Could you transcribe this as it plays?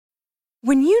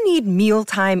When you need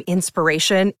mealtime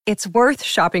inspiration, it's worth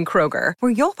shopping Kroger,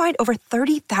 where you'll find over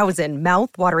 30,000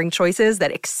 mouth-watering choices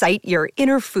that excite your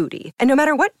inner foodie. And no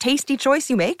matter what tasty choice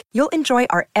you make, you'll enjoy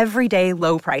our everyday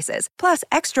low prices, plus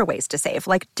extra ways to save,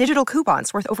 like digital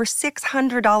coupons worth over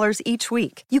 $600 each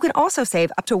week. You can also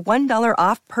save up to $1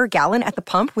 off per gallon at the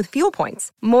pump with fuel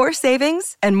points. More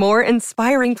savings and more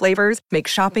inspiring flavors make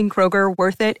shopping Kroger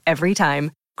worth it every time.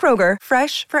 Kroger,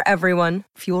 fresh for everyone.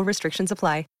 Fuel restrictions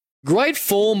apply. Great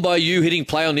form by you hitting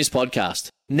play on this podcast.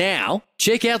 Now,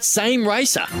 check out Same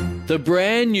Racer, the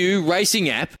brand new racing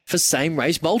app for same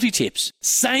race multi-tips.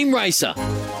 Same Racer.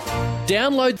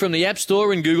 Download from the App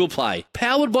Store and Google Play.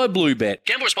 Powered by Bluebet.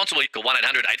 Gamble responsibly. Call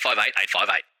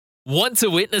 1-800-858-858. Want to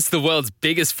witness the world's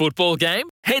biggest football game?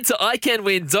 Head to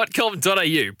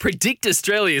iCanWin.com.au, predict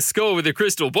Australia's score with a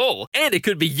crystal ball, and it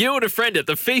could be you and a friend at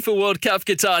the FIFA World Cup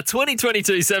Qatar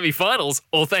 2022 semi-finals,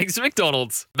 all thanks to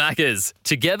McDonald's. Maccas,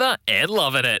 together and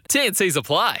loving it. TNCs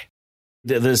apply.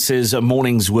 This is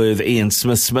Mornings with Ian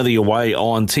Smith. Smithy away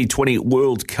on T20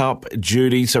 World Cup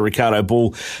duty. So Ricardo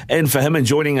Ball in for him. And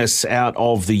joining us out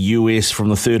of the US from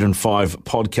the 3rd and 5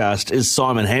 podcast is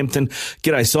Simon Hampton.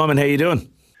 G'day, Simon. How you doing?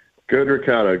 Good,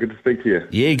 Ricardo. Good to speak to you.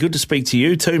 Yeah, good to speak to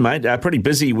you too, mate. Pretty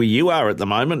busy where you are at the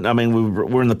moment. I mean,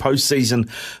 we're in the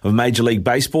postseason of Major League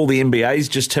Baseball. The NBA's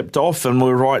just tipped off and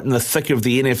we're right in the thick of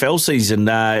the NFL season.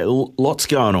 Lots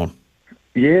going on.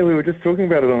 Yeah, we were just talking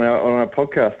about it on our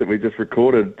podcast that we just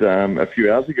recorded a few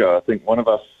hours ago. I think one of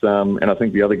us, and I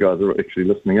think the other guys are actually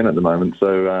listening in at the moment.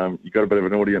 So you've got a bit of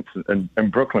an audience in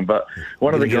Brooklyn. But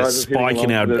one of the guys is spike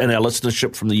in our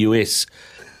listenership from the US.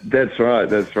 That's right.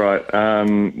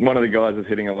 One of the guys is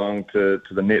heading along to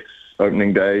the Nets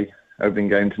opening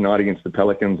game tonight against the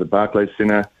Pelicans at Barclays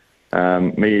Center.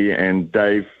 Me and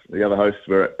Dave, the other hosts,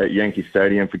 were at Yankee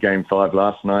Stadium for Game 5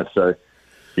 last night. So,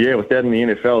 yeah, with that in the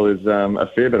NFL, is a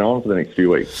fair bit on for the next few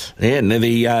weeks. Yeah, and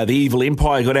the Evil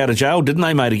Empire got out of jail, didn't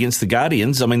they, mate, against the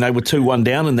Guardians? I mean, they were 2-1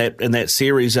 down in that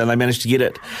series, and they managed to get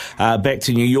it back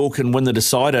to New York and win the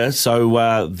decider.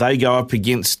 So they go up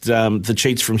against the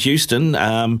Cheats from Houston.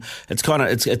 It's kind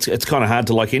of hard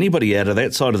to like anybody out of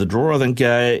that side of the draw. I think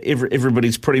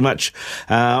everybody's pretty much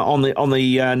on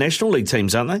the National League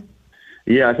teams, aren't they?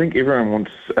 Yeah, I think everyone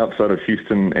wants, outside of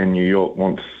Houston and New York,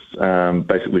 wants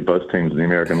basically both teams in the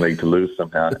American League to lose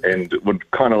somehow, and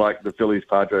would kind of like the Phillies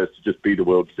Padres to just be the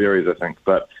World Series, I think.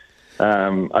 But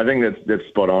I think that's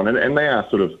spot on, and they are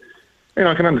sort of,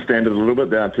 I can understand it a little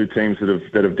bit. There are two teams that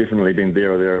have definitely been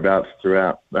there or thereabouts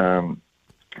throughout the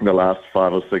last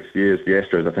 5 or 6 years. The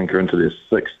Astros, I think, are into their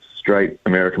 6th straight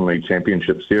American League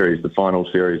Championship Series, the final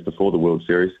series before the World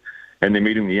Series, and they're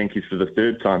meeting the Yankees for the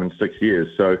 3rd time in 6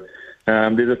 years. So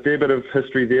there's a fair bit of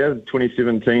history there.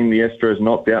 2017, the Astros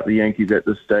knocked out the Yankees at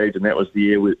this stage, and that was the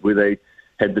year where they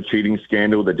had the cheating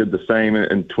scandal. They did the same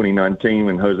in 2019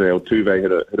 when Jose Altuve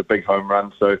hit a big home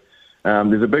run. So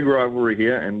there's a big rivalry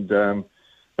here, and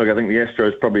look, I think the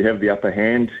Astros probably have the upper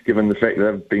hand, given the fact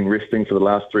that they've been resting for the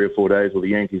last 3 or 4 days, while the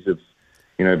Yankees have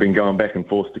been going back and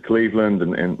forth to Cleveland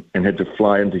and had to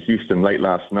fly into Houston late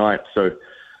last night. So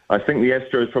I think the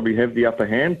Astros probably have the upper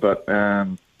hand, but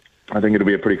I think it'll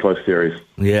be a pretty close series.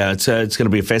 Yeah, it's going to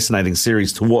be a fascinating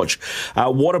series to watch.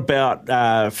 What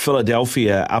about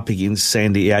Philadelphia up against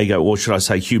San Diego, or should I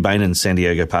say Hugh Bain and San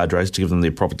Diego Padres, to give them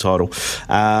their proper title?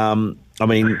 I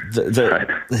mean,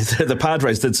 the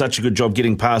Padres did such a good job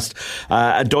getting past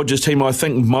a Dodgers team. I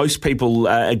think most people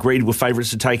agreed were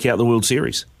favourites to take out the World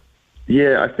Series.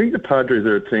 Yeah, I think the Padres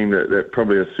are a team that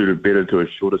probably are suited better to a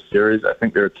shorter series. I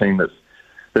think they're a team that's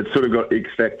sort of got X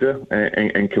factor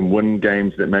and can win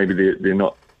games that maybe they're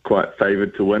not quite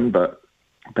favoured to win, but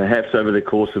perhaps over the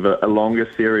course of a longer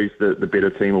series, the better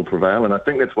team will prevail. And I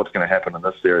think that's what's going to happen in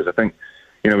this series. I think,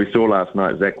 we saw last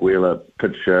night Zach Wheeler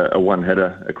pitch a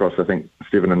one-hitter across, I think,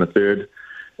 7 1/3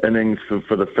 innings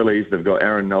for the Phillies. They've got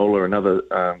Aaron Nola, another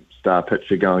star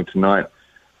pitcher, going tonight.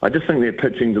 I just think their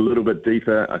pitching's a little bit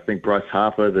deeper. I think Bryce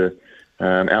Harper, the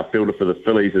outfielder for the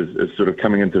Phillies, is sort of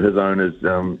coming into his own as,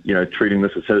 treating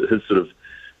this as his sort of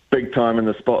big time in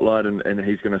the spotlight, and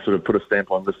he's going to sort of put a stamp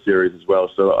on this series as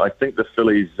well. So I think the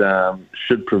Phillies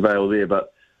should prevail there,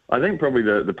 but I think probably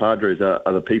the Padres are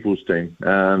the people's team.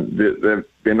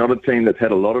 They're not a team that's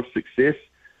had a lot of success,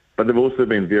 but they've also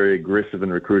been very aggressive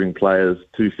in recruiting players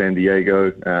to San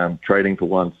Diego, trading for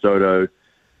Juan Soto,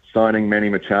 signing Manny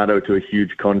Machado to a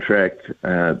huge contract,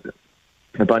 a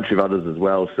bunch of others as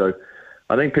well. So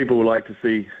I think people would like to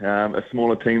see a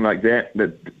smaller team like that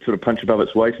sort of punch above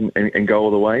its weight and go all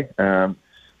the way.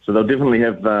 So they'll definitely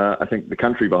have, I think, the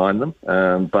country behind them,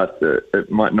 but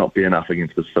it might not be enough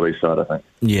against this Phillies side, I think.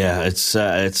 Yeah, it's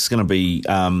going to be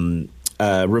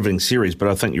riveting series, but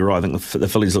I think you're right. I think the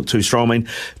Phillies look too strong. I mean,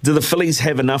 do the Phillies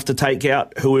have enough to take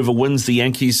out whoever wins the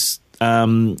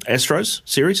Yankees-Astros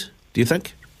series, do you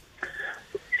think?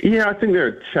 Yeah, I think they're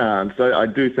a chance. I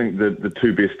do think that the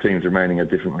two best teams remaining are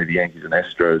definitely the Yankees and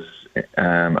Astros.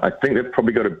 I think they've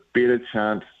probably got a better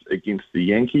chance against the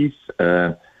Yankees.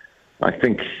 I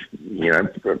think,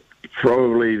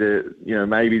 probably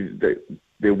maybe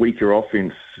their weaker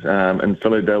offense in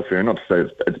Philadelphia. Not to say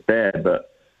it's bad,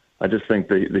 but I just think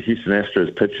the Houston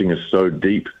Astros pitching is so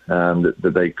deep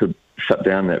that they could shut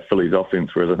down that Phillies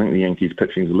offense, whereas I think the Yankees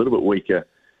pitching is a little bit weaker,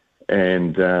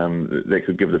 and that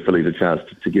could give the Phillies a chance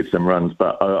to get some runs.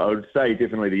 But I would say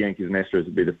definitely the Yankees and Astros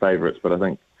would be the favourites, but I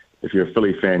think if you're a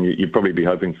Philly fan, you'd probably be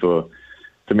hoping to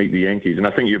meet the Yankees. And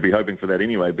I think you'd be hoping for that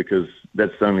anyway, because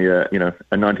that's only a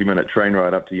 90-minute train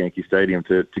ride up to Yankee Stadium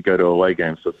to go to a away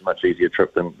game. So it's a much easier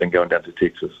trip than going down to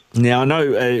Texas. Now, I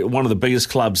know one of the biggest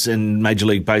clubs in Major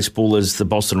League Baseball is the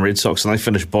Boston Red Sox, and they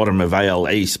finished bottom of AL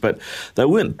East, but they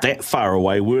weren't that far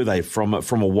away, were they, from a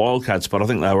wildcard spot? I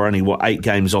think they were only, 8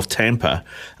 games off Tampa.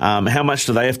 How much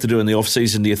do they have to do in the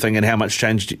off-season, do you think, and how much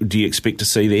change do you expect to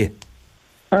see there?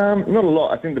 Not a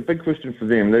lot. I think the big question for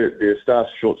them, their star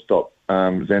shortstop,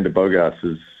 Xander Bogaerts,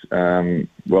 is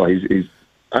he's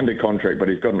under contract, but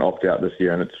he's got an opt-out this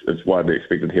year, and it's widely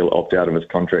expected he'll opt out of his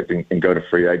contract and go to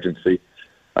free agency.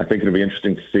 I think it'll be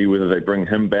interesting to see whether they bring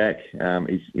him back.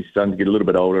 He's starting to get a little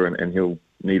bit older, and he'll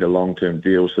need a long-term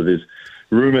deal. So there's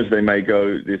rumours they may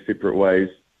go their separate ways.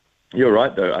 You're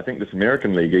right, though. I think this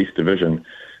American League East division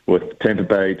with Tampa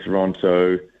Bay,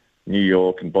 Toronto, New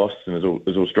York and Boston is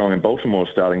all strong, and Baltimore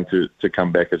is starting to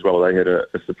come back as well. They had a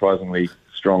surprisingly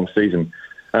strong season.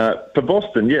 For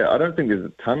Boston, I don't think there's a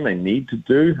ton they need to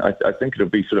do. I think it'll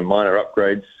be sort of minor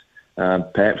upgrades.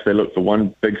 Perhaps they look for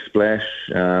one big splash.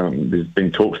 There's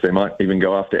been talks they might even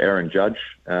go after Aaron Judge,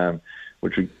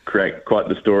 which would create quite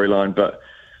the storyline. But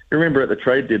remember, at the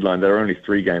trade deadline, they were only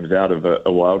 3 games out of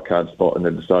a wild card spot, and they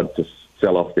decided to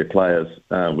sell off their players,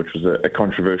 which was a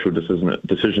controversial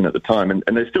decision at the time,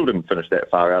 and they still didn't finish that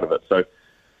far out of it. So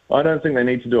I don't think they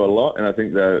need to do a lot, and I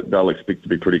think they'll expect to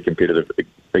be pretty competitive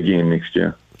again next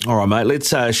year. All right, mate, let's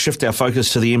shift our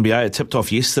focus to the NBA. It tipped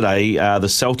off yesterday. The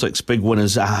Celtics, big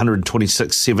winners,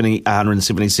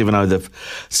 177 over the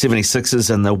 76ers,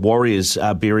 and the Warriors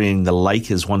burying the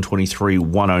Lakers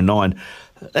 123-109.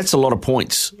 That's a lot of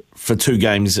points for 2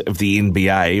 games of the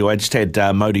NBA. I just had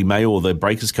Mody Mayor, the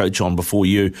Breakers coach, on before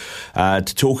you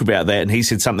to talk about that, and he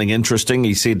said something interesting.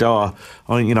 He said, I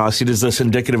said, is this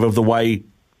indicative of the way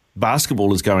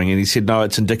basketball is going? And he said, no,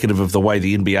 it's indicative of the way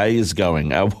the NBA is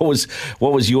going.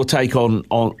 What was your take on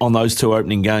those 2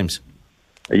 opening games?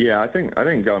 Yeah, I think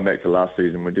going back to last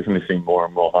season, we're definitely seeing more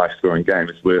and more high-scoring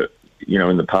games where,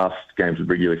 in the past, games would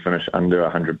regularly finish under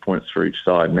 100 points for each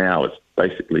side. Now it's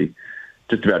basically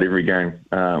just about every game,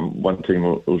 both teams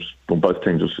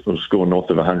will score north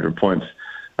of 100 points.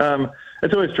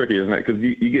 It's always tricky, isn't it? Because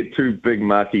you get 2 big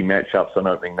marquee matchups on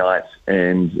opening night,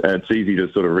 and it's easy to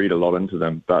sort of read a lot into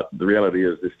them. But the reality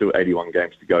is there's still 81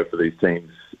 games to go for these teams,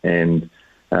 and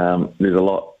there's a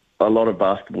lot of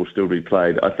basketball still to be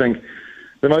played. I think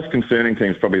the most concerning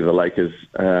team is probably the Lakers.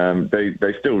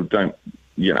 They still don't,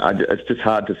 it's just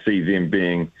hard to see them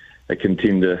being a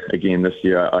contender again this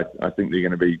year. I think they're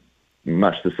going to be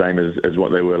much the same as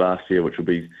what they were last year, which will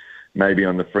be maybe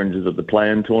on the fringes of the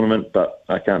play-in tournament, but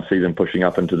I can't see them pushing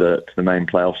up into the main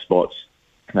playoff spots.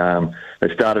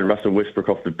 They started Russell Westbrook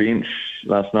off the bench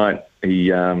last night. He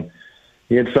had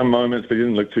some moments, but he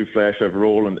didn't look too flash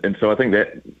overall, and so I think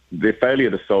that their failure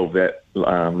to solve that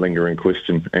lingering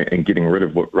question and getting rid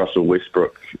of Russell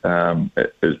Westbrook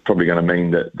is probably going to mean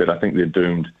that I think they're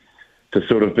doomed to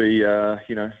sort of be,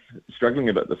 struggling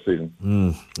a bit this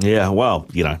season. Yeah, well,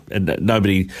 and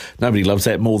nobody loves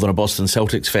that more than a Boston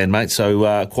Celtics fan, mate.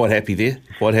 So quite happy there.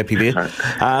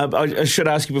 I should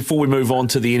ask you before we move on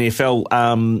to the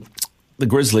NFL. The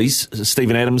Grizzlies,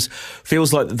 Steven Adams,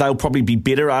 feels like they'll probably be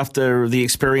better after the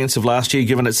experience of last year,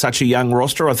 given it's such a young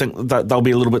roster. I think that they'll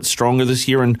be a little bit stronger this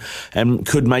year and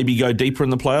could maybe go deeper in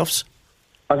the playoffs.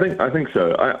 I think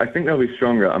so. I think they'll be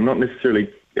stronger. I'm not necessarily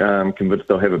convinced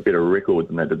they'll have a better record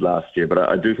than they did last year, but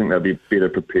I do think they'll be better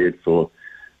prepared for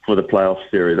the playoff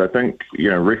series. I think,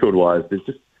 record-wise, there's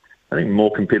just, I think,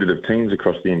 more competitive teams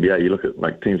across the NBA. You look at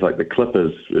teams like the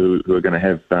Clippers, who are going to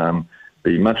have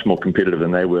be much more competitive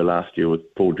than they were last year with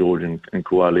Paul George and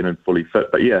Kawhi Leonard fully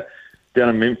fit. But yeah, down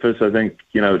in Memphis, I think,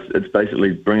 it's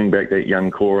basically bringing back that young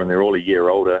core, and they're all a year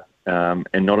older, and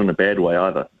not in a bad way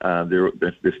either.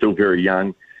 They're still very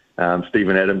young.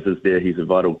 Steven Adams is there. He's a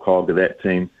vital cog of that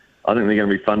team. I think they're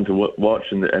going to be fun to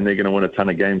watch, and they're going to win a ton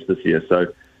of games this year. So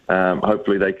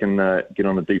hopefully they can get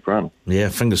on a deep run. Yeah,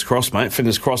 fingers crossed, mate.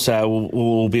 Fingers crossed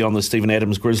we'll be on the Stephen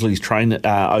Adams Grizzlies train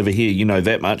over here. You know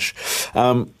that much.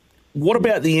 What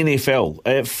about the NFL?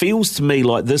 It feels to me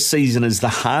like this season is the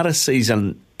hardest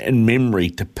season in memory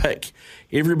to pick.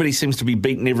 Everybody seems to be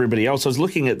beating everybody else. I was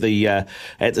looking at the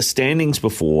standings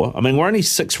before. I mean, we're only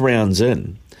 6 rounds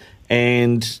in,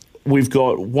 and we've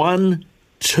got 1,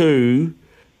 2,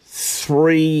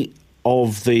 3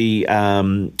 of the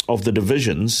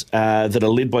divisions that are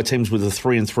led by teams with a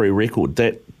 3-3 record.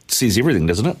 That says everything,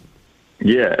 doesn't it?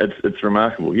 Yeah, it's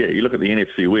remarkable. Yeah, you look at the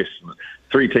NFC West,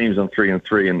 3 teams on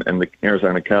 3-3, and the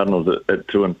Arizona Cardinals at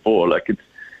 2-4. Like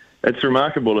it's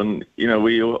remarkable, and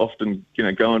we often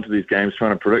go into these games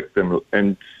trying to predict them,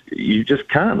 and you just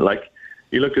can't. Like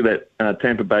you looked at that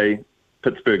Tampa Bay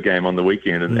Pittsburgh game on the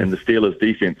weekend, and the Steelers'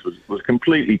 defense was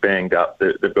completely banged up.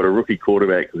 They've got a rookie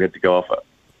quarterback who had to go off at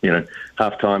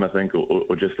halftime, I think,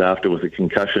 or just after with a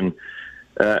concussion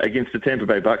against the Tampa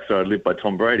Bay Bucs side led by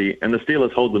Tom Brady, and the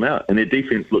Steelers hold them out, and their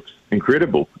defense looks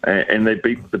incredible, and they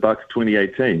beat the Bucs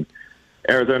 2018.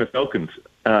 The Atlanta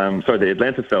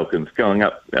Falcons going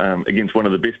up against one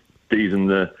of the best Ds in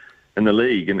the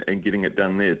league and getting it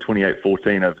done there,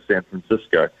 28-14 over San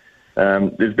Francisco.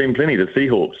 There's been plenty. The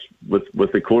Seahawks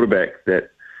with the quarterback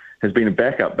that has been a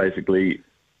backup basically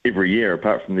every year,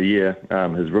 apart from the year,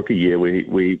 his rookie year, where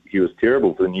he was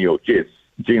terrible for the New York Jets,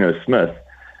 Geno Smith.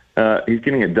 He's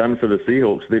getting it done for the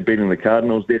Seahawks. They're beating the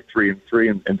Cardinals. They're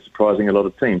 3-3 and surprising a lot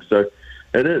of teams. So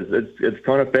it is. It's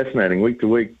kind of fascinating. Week to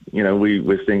week,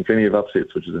 we're seeing plenty of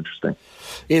upsets, which is interesting.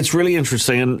 It's really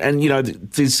interesting, and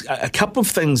there's a couple of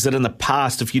things that in the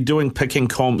past, if you're doing picking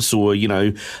comps or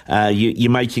you're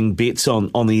making bets on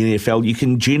the NFL, you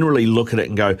can generally look at it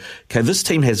and go, okay, this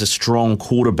team has a strong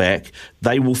quarterback.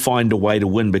 They will find a way to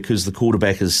win because the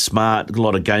quarterback is smart, a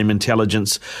lot of game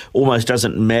intelligence. Almost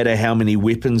doesn't matter how many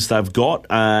weapons they've got.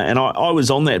 And I was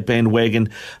on that bandwagon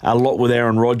a lot with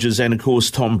Aaron Rodgers and of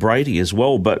course Tom Brady as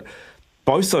well, but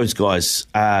both those guys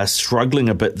are struggling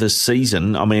a bit this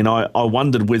season. I mean, I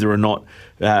wondered whether or not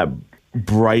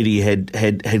Brady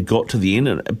had got to the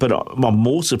end, but I'm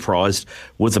more surprised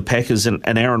with the Packers and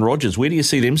Aaron Rodgers. Where do you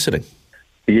see them sitting?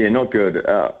 Yeah, not good.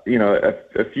 A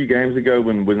few games ago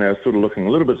when they were sort of looking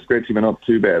a little bit sketchy, but not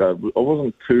too bad, I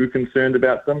wasn't too concerned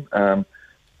about them.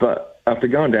 But after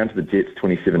going down to the Jets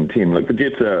 2017, look, the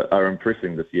Jets are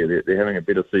impressing this year. They're having a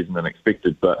better season than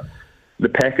expected, but the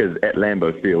Packers at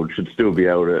Lambeau Field should still be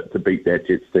able to beat that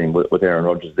Jets team with Aaron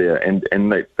Rodgers there, and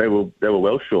they were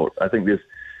well short. I think there's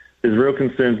real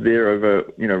concerns there over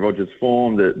Rodgers'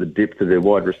 form, the depth of their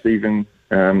wide receiving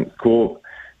core,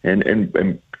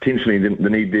 and potentially the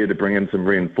need there to bring in some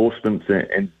reinforcements.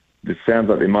 And it sounds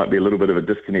like there might be a little bit of a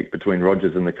disconnect between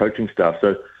Rodgers and the coaching staff.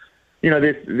 So they're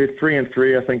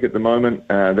 3-3, I think, at the moment.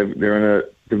 They're in a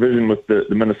division with the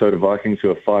Minnesota Vikings,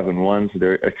 who are 5-1, so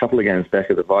they're a couple of games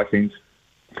back of the Vikings.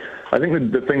 I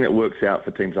think the thing that works out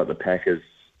for teams like the Packers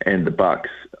and the Bucs,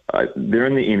 they're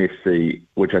in the NFC,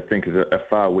 which I think is a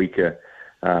far weaker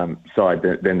side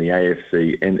than the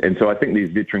AFC. And so I think these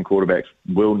veteran quarterbacks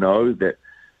will know that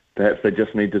perhaps they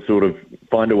just need to sort of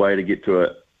find a way to get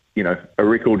to a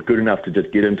record good enough to just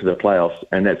get into the playoffs,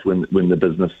 and that's when the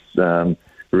business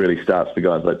really starts for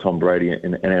guys like Tom Brady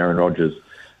and Aaron Rodgers.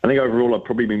 I think overall I've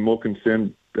probably been more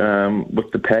concerned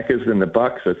with the Packers than the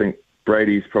Bucs. I think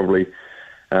Brady's probably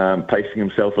pacing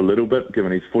himself a little bit,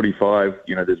 given he's 45.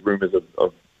 There's rumours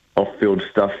of off-field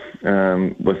stuff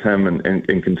with him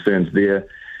and concerns there.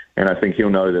 And I think he'll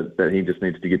know that he just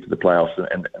needs to get to the playoffs,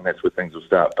 and that's where things will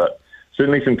start. But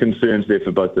certainly some concerns there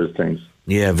for both those teams.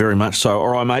 Yeah, very much so. All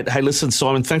right, mate. Hey, listen,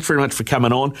 Simon, thanks very much for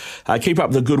coming on. Keep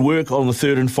up the good work on the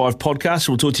 3rd and 5 podcast.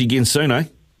 We'll talk to you again soon, eh?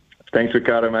 Thanks,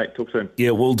 Ricardo, mate. Talk soon.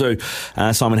 Yeah, we'll do.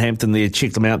 Simon Hampton there.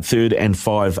 Check them out, 3rd and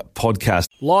 5 podcast.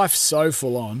 Life's so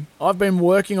full on. I've been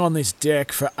working on this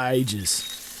deck for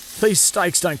ages. These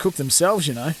steaks don't cook themselves,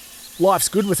 Life's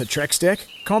good with a Trex deck.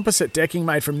 Composite decking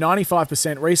made from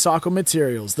 95% recycled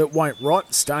materials that won't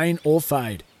rot, stain or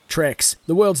fade. Trex,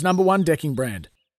 the world's #1 decking brand.